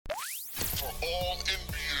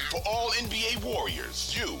For all NBA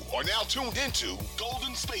warriors, you are now tuned into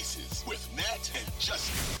Golden Spaces with Nat and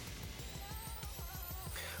Justin.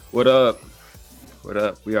 What up? What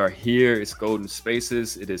up? We are here. It's Golden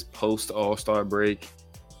Spaces. It is post All-Star break,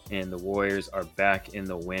 and the Warriors are back in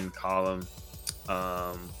the win column.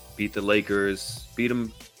 Beat the Lakers. Beat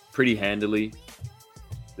them pretty handily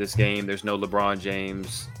this game. There's no LeBron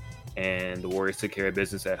James, and the Warriors took care of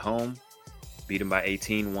business at home. Beat them by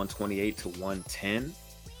 18, 128 to 110.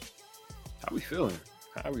 How we feeling?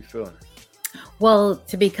 Well,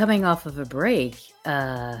 to be coming off of a break,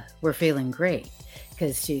 we're feeling great.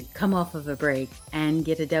 Because to come off of a break and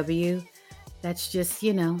get a W, that's just,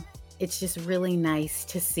 it's just really nice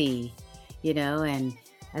to see, and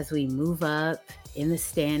as we move up in the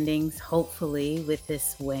standings, hopefully with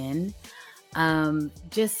this win,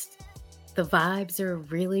 just the vibes are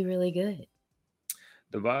really, really good.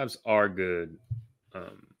 The vibes are good.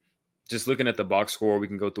 Just looking at the box score, we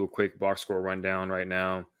can go through a quick box score rundown right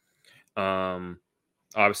now.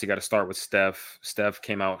 Obviously, got to start with Steph. Steph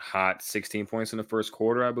came out hot, 16 points in the first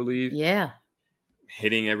quarter, I believe. Yeah.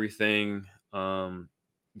 Hitting everything.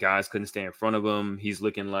 Guys couldn't stay in front of him. He's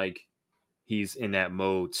looking like he's in that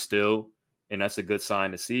mode still. And that's a good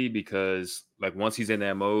sign to see because, once he's in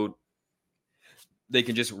that mode, they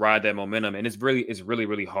can just ride that momentum. And it's really,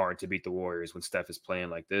 really hard to beat the Warriors when Steph is playing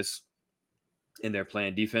like this and they're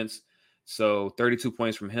playing defense. So 32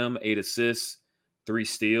 points from him, 8 assists, 3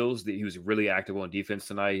 steals. He was really active on defense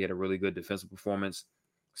tonight. He had a really good defensive performance.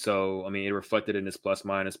 So, it reflected in his plus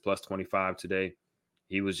 25 today.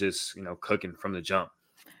 He was just, cooking from the jump.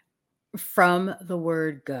 From the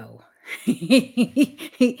word go.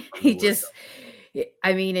 he just,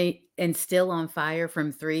 and still on fire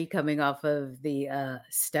from 3 coming off of the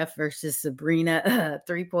Steph versus Sabrina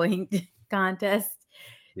 3-point contest.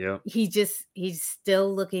 Yeah. He's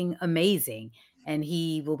still looking amazing. And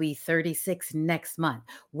he will be 36 next month.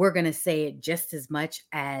 We're going to say it just as much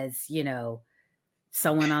as,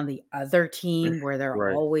 someone on the other team where they're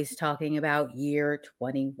Right. always talking about year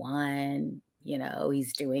 21.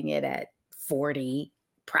 He's doing it at 40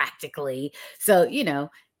 practically. So,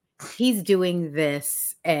 he's doing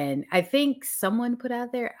this. And I think someone put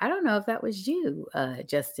out there, I don't know if that was you,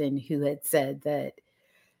 Justin, who had said that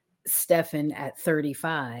Stephen at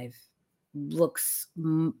 35 looks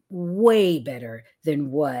way better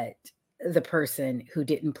than what the person who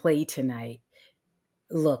didn't play tonight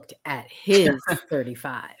looked at his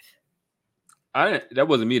 35. That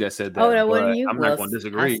wasn't me that said that. Oh, that wasn't you? I'm not going to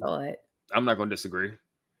disagree. I saw it. I'm not going to disagree.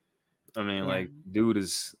 Dude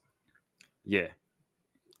is, yeah.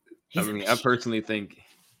 I personally think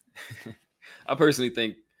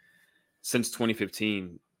since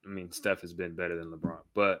 2015, Steph has been better than LeBron,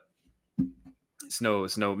 but it's no,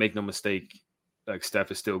 make no mistake.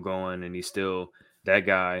 Steph is still going and he's still that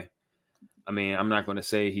guy. I'm not going to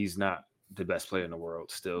say he's not the best player in the world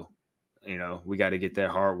still. We got to get that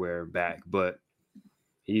hardware back, but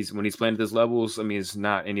when he's playing at this levels, it's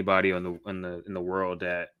not anybody in the world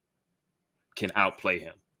that can outplay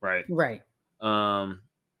him, right? Right.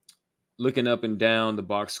 Looking up and down the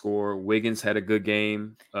box score, Wiggins had a good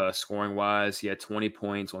game, scoring wise. He had 20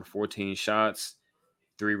 points on 14 shots,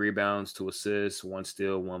 3 rebounds, 2 assists, 1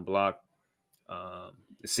 steal, 1 block.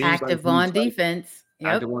 It seems active on defense.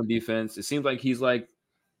 Yep. Active on defense. It seems like he's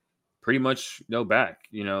pretty much back.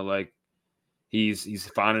 He's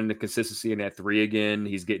finding the consistency in that 3 again.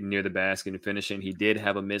 He's getting near the basket and finishing. He did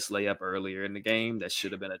have a missed layup earlier in the game that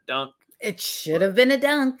should have been a dunk. It should have been a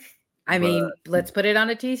dunk. Let's put it on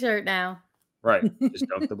a t-shirt now. Right. Just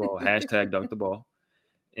dunk the ball. Hashtag dunk the ball.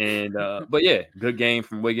 And but yeah, good game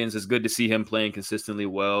from Wiggins. It's good to see him playing consistently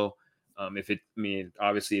well.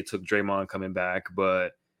 Obviously it took Draymond coming back,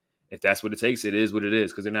 but if that's what it takes, it is what it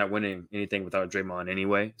is because they're not winning anything without Draymond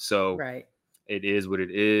anyway. So right. It is what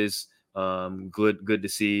it is. Good to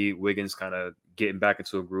see Wiggins kind of getting back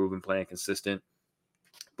into a groove and playing consistent.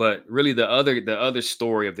 But really the other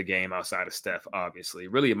story of the game outside of Steph, obviously,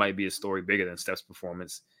 really it might be a story bigger than Steph's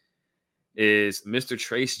performance, is Mr.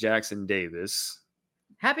 Trace Jackson Davis.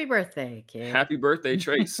 Happy birthday, kid. Happy birthday,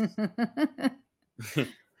 Trace.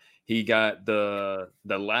 He got the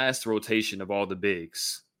last rotation of all the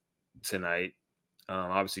bigs tonight.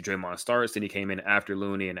 Obviously, Draymond starts, then he came in after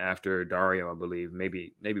Looney and after Dario, I believe,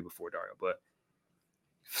 maybe before Dario. But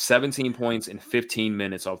 17 points in 15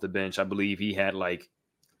 minutes off the bench. I believe he had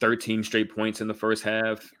 13 straight points in the first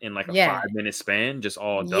half in a 5-minute span, just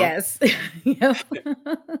all done. Yes. Yep.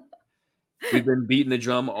 We've been beating the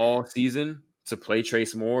drum all season to play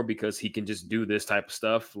Trace more because he can just do this type of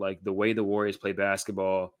stuff. The way the Warriors play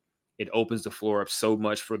basketball it opens the floor up so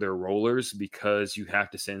much for their rollers because you have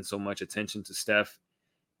to send so much attention to Steph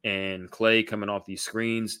and Clay coming off these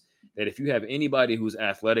screens that if you have anybody who's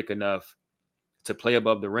athletic enough to play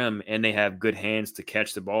above the rim and they have good hands to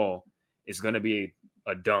catch the ball, it's going to be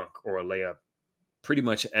a dunk or a layup pretty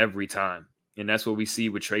much every time. And that's what we see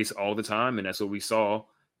with Trace all the time. And that's what we saw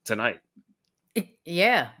tonight.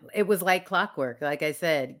 Yeah, it was like clockwork. Like I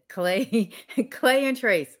said, Clay, Clay and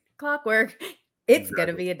Trace, clockwork. It's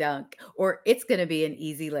gonna Exactly. be a dunk or it's gonna be an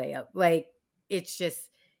easy layup. Like it's just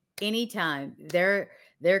anytime their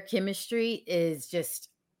chemistry is just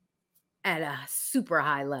at a super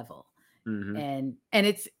high level, Mm-hmm. and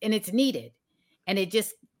it's needed, and it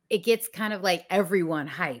gets kind of like everyone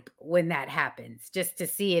hype when that happens. Just to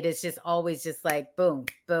see it, it's just always just like boom,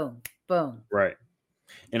 boom, boom. Right.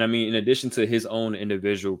 And I mean, in addition to his own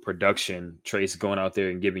individual production, Trace going out there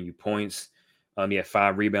and giving you points. He had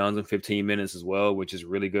 5 rebounds in 15 minutes as well, which is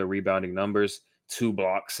really good rebounding numbers. 2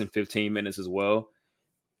 blocks in 15 minutes as well.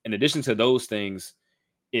 In addition to those things,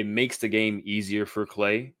 it makes the game easier for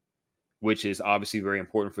Clay, which is obviously very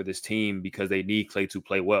important for this team because they need Clay to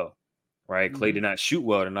play well, right? Clay did Mhm. not shoot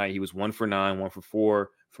well tonight. He was 1 for 9, 1 for 4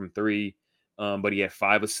 from 3, but he had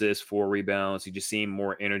 5 assists, 4 rebounds. He just seemed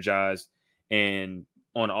more energized. And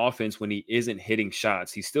on offense, when he isn't hitting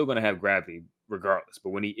shots, he's still going to have gravity regardless. But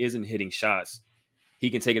when he isn't hitting shots, he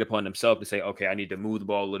can take it upon himself to say, okay, I need to move the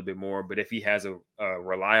ball a little bit more. But if he has a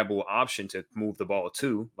reliable option to move the ball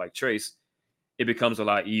too, like Trace, it becomes a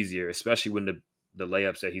lot easier, especially when the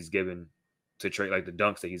layups that he's given to Trace, like the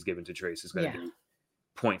dunks that he's given to Trace, is going to Yeah. be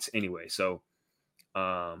points anyway. So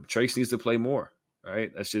Trace needs to play more,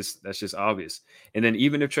 right? That's just obvious. And then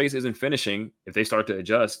even if Trace isn't finishing, if they start to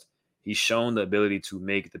adjust, he's shown the ability to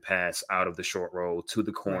make the pass out of the short roll to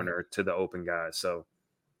the Right. corner to the open guys. So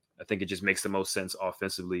I think it just makes the most sense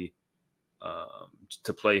offensively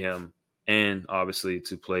to play him, and obviously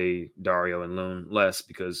to play Dario and Loon less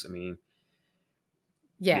because I mean,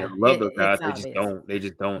 Yeah, I love those guys. it's obvious. They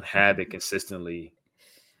just don't have it consistently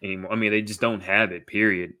anymore. I mean, they just don't have it,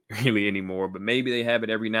 period, really anymore. But maybe they have it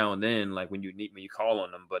every now and then, like when you call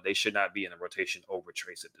on them. But they should not be in the rotation over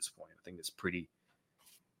Trace at this point. I think it's pretty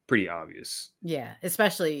obvious. Yeah,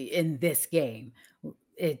 especially in this game.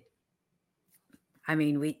 It I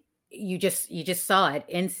mean, you just saw it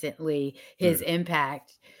instantly, his Mhm.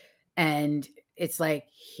 impact, and it's like,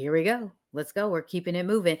 here we go. Let's go. We're keeping it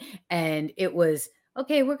moving. And it was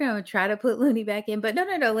okay, we're gonna try to put Looney back in, but no,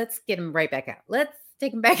 no, no, let's get him right back out. Let's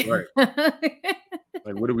take him back. Right.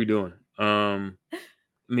 Like, what are we doing? I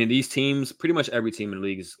mean, these teams, pretty much every team in the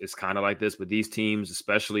league is kind of like this, but these teams,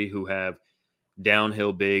 especially who have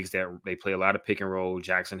downhill bigs that they play a lot of pick and roll,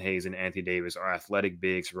 Jackson Hayes and Anthony Davis are athletic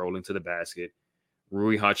bigs rolling to the basket.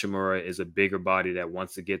 Rui Hachimura is a bigger body that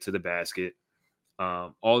wants to get to the basket.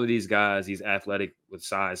 All of these guys, these athletic with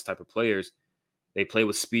size type of players, they play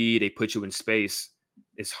with speed. They put you in space.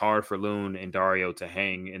 It's hard for Loon and Dario to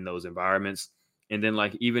hang in those environments. And then,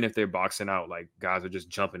 like, even if they're boxing out, like, guys are just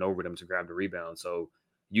jumping over them to grab the rebound. So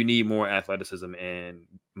you need more athleticism and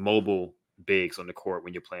mobile bigs on the court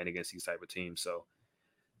when you're playing against these type of teams. So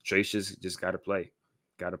Trace just got to play,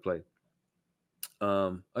 got to play.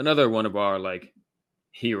 Another one of our like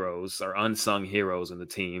heroes or unsung heroes in the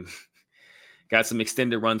team got some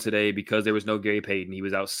extended run today because there was no Gary Payton. He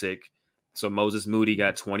was out sick. So Moses Moody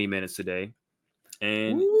got 20 minutes today.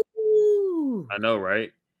 And Ooh. I know,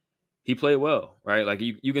 right? He played well, right? Like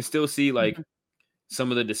you can still see like Mhm.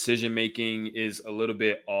 some of the decision making is a little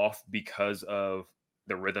bit off because of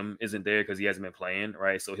the rhythm isn't there because he hasn't been playing,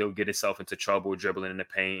 right? So he'll get himself into trouble dribbling in the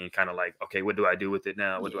paint and kind of like, okay, what do I do with it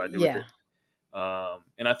now? What do I do with Yeah. it?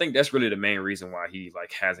 And I think that's really the main reason why he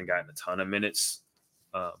like hasn't gotten a ton of minutes.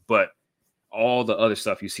 But all the other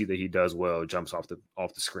stuff you see that he does well jumps off the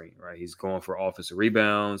screen, right? He's going for offensive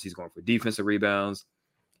rebounds, he's going for defensive rebounds,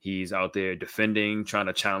 he's out there defending, trying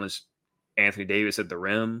to challenge Anthony Davis at the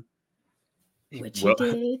rim. Which he Well,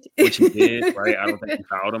 did. which he did, right? I don't think he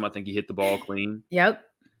fouled him. I think he hit the ball clean. Yep.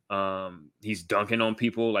 He's dunking on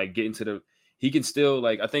people, like getting to the. He can still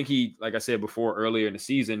like. I think he, like I said before earlier in the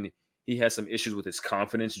season, he has some issues with his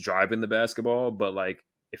confidence driving the basketball. But like,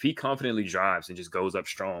 if he confidently drives and just goes up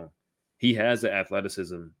strong, he has the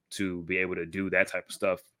athleticism to be able to do that type of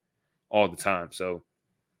stuff all the time. So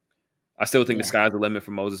I still think the Yeah. sky's the limit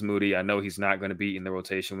for Moses Moody. I know he's not going to be in the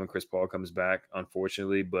rotation when Chris Paul comes back,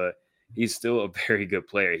 unfortunately, but he's still a very good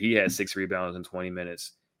player. He had 6 rebounds in 20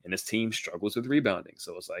 minutes, and his team struggles with rebounding.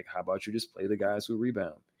 So it's like, how about you just play the guys who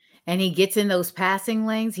rebound? And he gets in those passing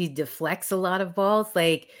lanes. He deflects a lot of balls.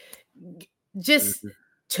 Like just Mhm.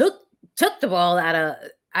 took took the ball out of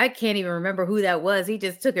I can't even remember who that was. He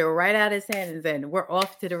just took it right out of his hand and said, we're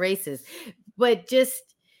off to the races. But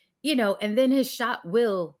just, and then his shot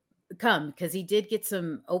will come because he did get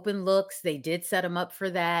some open looks. They did set him up for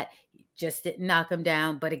that. Just didn't knock him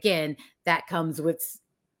down. But again, that comes with,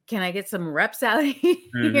 can I get some reps out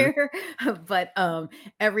Mm-hmm. here? But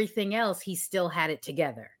everything else, he still had it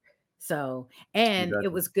together. So, and it Exactly.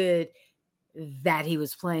 was good that he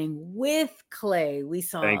was playing with Clay. We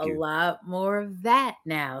saw Thank a you. lot more of that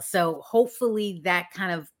now. So hopefully that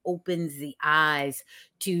kind of opens the eyes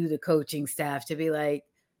to the coaching staff to be like,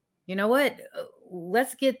 you know what?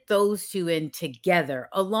 Let's get those two in together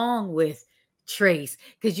along with Trace,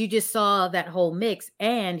 because you just saw that whole mix.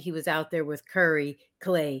 And he was out there with Curry,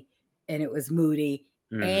 Clay, and it was Moody.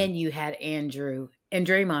 Mm-hmm. And you had Andrew and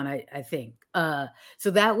Draymond, I think.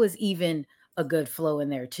 So that was even a good flow in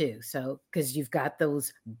there too. So because you've got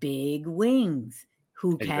those big wings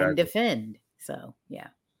who can Exactly. defend. So yeah.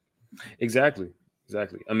 Exactly.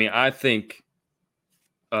 I mean, I think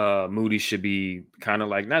Moody should be kind of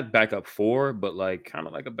like not backup four, but like kind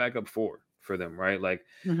of like a backup four for them, right? Like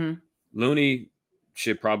Mm-hmm. Looney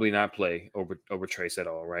should probably not play over Trace at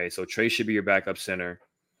all, right? So Trace should be your backup center.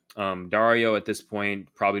 Dario at this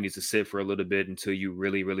point probably needs to sit for a little bit until you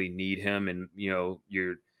really, really need him, and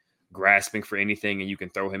you're grasping for anything, and you can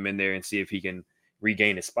throw him in there and see if he can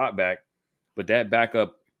regain his spot back. But that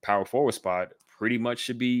backup power forward spot pretty much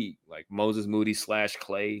should be like Moses Moody /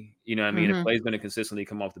 Clay. You know what I mean? If Mm-hmm. Clay's going to consistently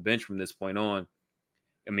come off the bench from this point on,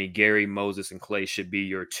 I mean, Gary, Moses, and Clay should be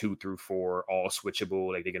your 2 through 4, all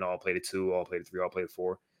switchable. Like they can all play the 2, all play the 3, all play the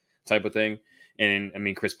 4 type of thing. And I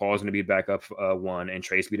mean, Chris Paul is going to be backup 1 and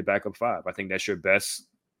Trace be the backup 5. I think that's your best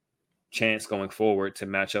chance going forward to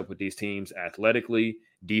match up with these teams athletically,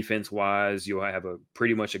 defense wise. You'll have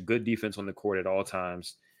pretty much a good defense on the court at all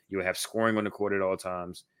times. You'll have scoring on the court at all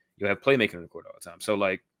times. You'll have playmaking on the court all the time. So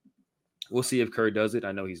like, we'll see if Kerr does it.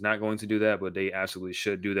 I know he's not going to do that, but they absolutely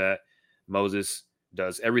should do that. Moses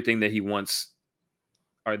does everything that he wants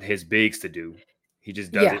his bigs to do. He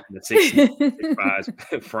just does Yeah. it in the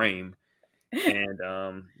 6'5" frame.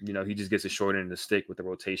 And he just gets a short end of the stick with the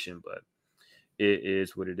rotation, but it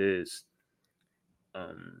is what it is.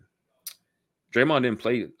 Draymond didn't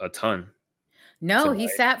play a ton No, he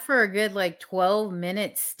tonight. sat for a good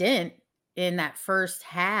 12-minute stint in that first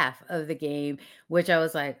half of the game, which I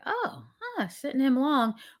was like, oh, sitting him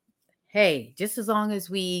long. Hey, just as long as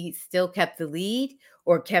we still kept the lead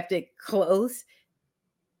or kept it close,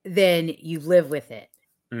 then you live with it.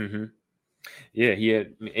 Mm-hmm. Yeah, he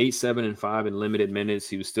had 8, 7, and 5 in limited minutes.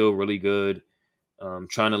 He was still really good.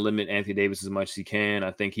 Trying to limit Anthony Davis as much as he can.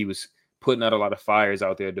 I think he was putting out a lot of fires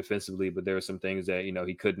out there defensively, but there were some things that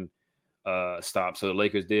he couldn't stop. So the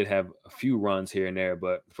Lakers did have a few runs here and there,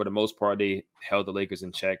 but for the most part, they held the Lakers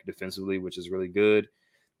in check defensively, which is really good.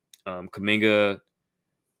 Kuminga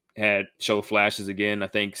had show flashes again. I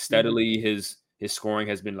think steadily his scoring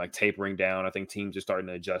has been like tapering down. I think teams are starting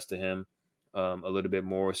to adjust to him a little bit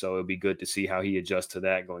more. So it'll be good to see how he adjusts to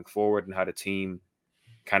that going forward and how the team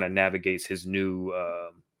kind of navigates his new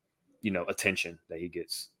attention that he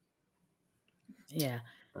gets. Yeah.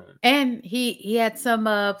 And he had some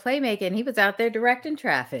playmaking. He was out there directing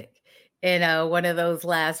traffic in one of those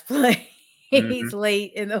last plays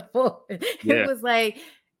late in the fourth. It Yeah. was like,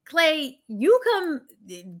 Clay, you come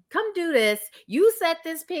do this. You set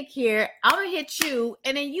this pick here. I'm gonna hit you,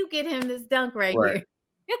 and then you get him this dunk right here.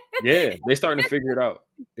 Yeah, they're starting to figure it out.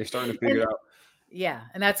 And yeah,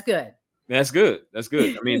 and that's good. That's good.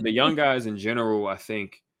 I mean, the young guys in general, I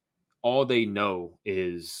think all they know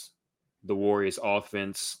is the Warriors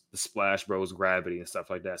offense, the Splash Bros gravity and stuff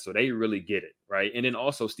like that. So they really get it, right? And then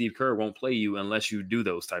also Steve Kerr won't play you unless you do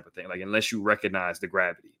those type of things, like unless you recognize the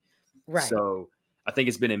gravity. Right. So I think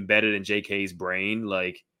it's been embedded in JK's brain,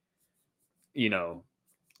 like,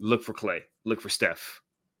 look for Clay, look for Steph.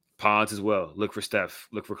 Pods as well. Look for Steph,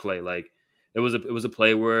 look for Clay. Like it was a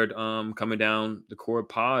play where coming down the court,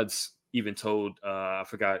 Pods even told I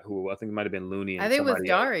forgot who, I think it might have been Looney and I think it was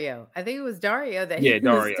somebody else. Dario. I think it was Dario that Yeah, he was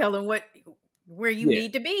Dario. telling where you Yeah.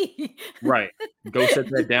 need to be. Right. Go set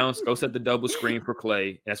that down. Go set the double screen for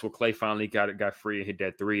Clay. That's what Clay finally got free and hit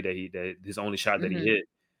that 3 that his only shot that he hit.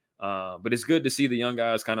 But it's good to see the young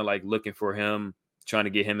guys kind of like looking for him, trying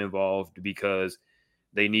to get him involved because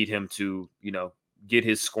they need him to, get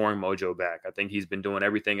his scoring mojo back. I think he's been doing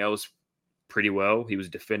everything else pretty well. He was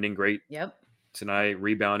defending great tonight,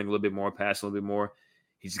 rebounding a little bit more, passing a little bit more.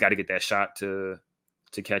 He's got to get that shot to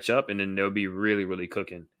catch up, and then they'll be really, really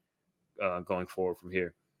cooking going forward from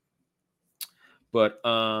here. But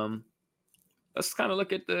let's kind of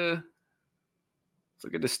look at the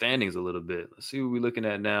standings a little bit. Let's see what we're looking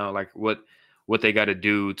at now. Like what what they got to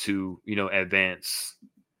do to, advance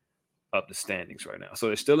up the standings right now. So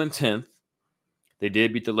they're still in 10th. They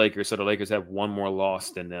did beat the Lakers, so the Lakers have one more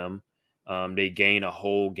loss than them. They gain a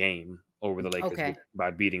whole game over the Lakers Okay.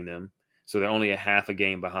 by beating them. So they're only a half a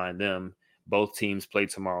game behind them. Both teams play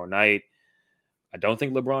tomorrow night. I don't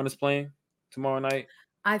think LeBron is playing tomorrow night.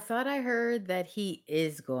 I thought I heard that he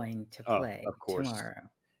is going to Oh, play of course. tomorrow.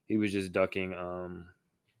 He was just ducking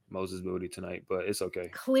Moses Booty tonight, but it's okay.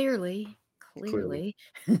 Clearly.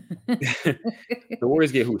 The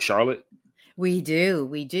Warriors get who? Charlotte? We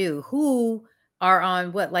do. Who are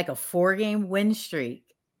on what, like a 4-game win streak?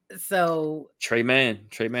 So Trey Mann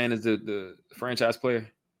is the franchise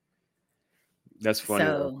player. That's funny.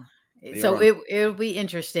 So it'll be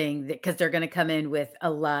interesting because they're going to come in with a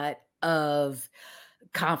lot of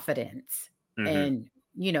confidence, and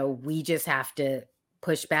we just have to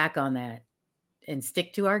push back on that and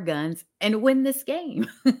stick to our guns and win this game.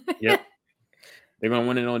 Yep. They're going to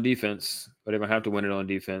win it on defense, but they're going to have to win it on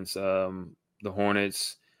defense. The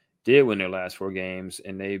Hornets did win their last 4 games,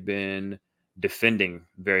 and they've been defending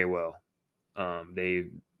very well.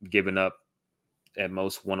 They've given up at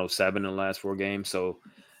most 107 in the last 4 games. So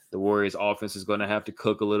the Warriors offense is going to have to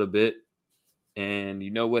cook a little bit. And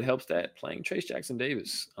you know what helps that? Playing Trace Jackson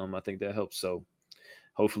Davis. I think that helps. So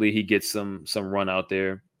hopefully he gets some run out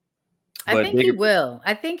there. I think he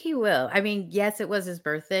will. I mean, yes, it was his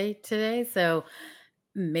birthday today. So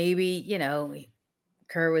maybe,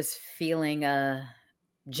 Kerr was feeling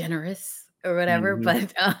generous or whatever.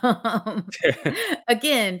 But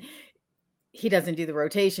again, he doesn't do the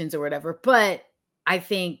rotations or whatever. But I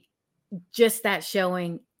think just that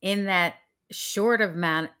showing in that short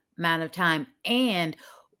amount of time, and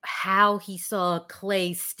how he saw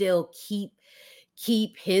Clay still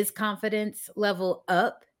keep his confidence level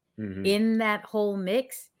up in that whole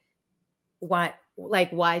mix. Why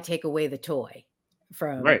take away the toy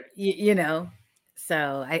from right?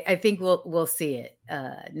 So I think we'll see it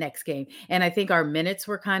next game. And I think our minutes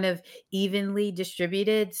were kind of evenly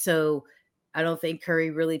distributed. So I don't think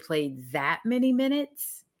Curry really played that many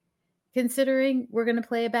minutes, considering we're going to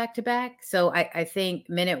play a back-to-back. So I think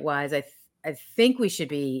minute-wise, I think we should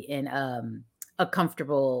be in a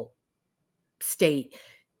comfortable state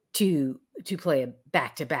to play a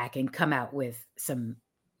back-to-back and come out with some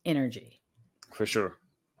energy. For sure.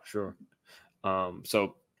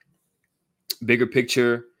 So bigger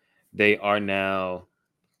picture, they are now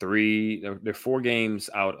they're 4 games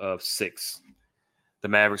out of 6. The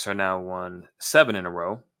Mavericks are now won 7 in a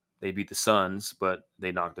row. They beat the Suns, but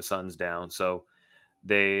they knocked the Suns down. So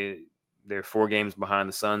they're 4 games behind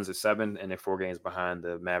the Suns at 7, and they're 4 games behind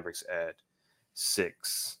the Mavericks at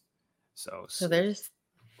 6. So there's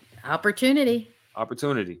opportunity.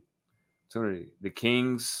 The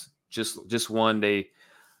Kings just won. They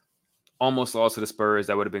almost lost to the Spurs.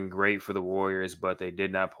 That would have been great for the Warriors, but they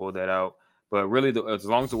did not pull that out. But really, as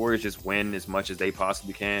long as the Warriors just win as much as they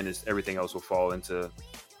possibly can, everything else will fall into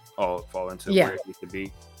where it needs to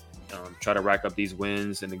be. Try to rack up these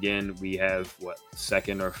wins, and again, we have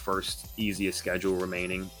second or first easiest schedule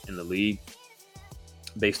remaining in the league,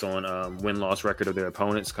 based on win-loss record of their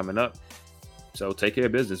opponents coming up. So take care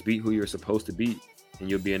of business, beat who you're supposed to beat, and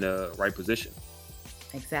you'll be in the right position.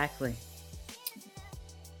 Exactly.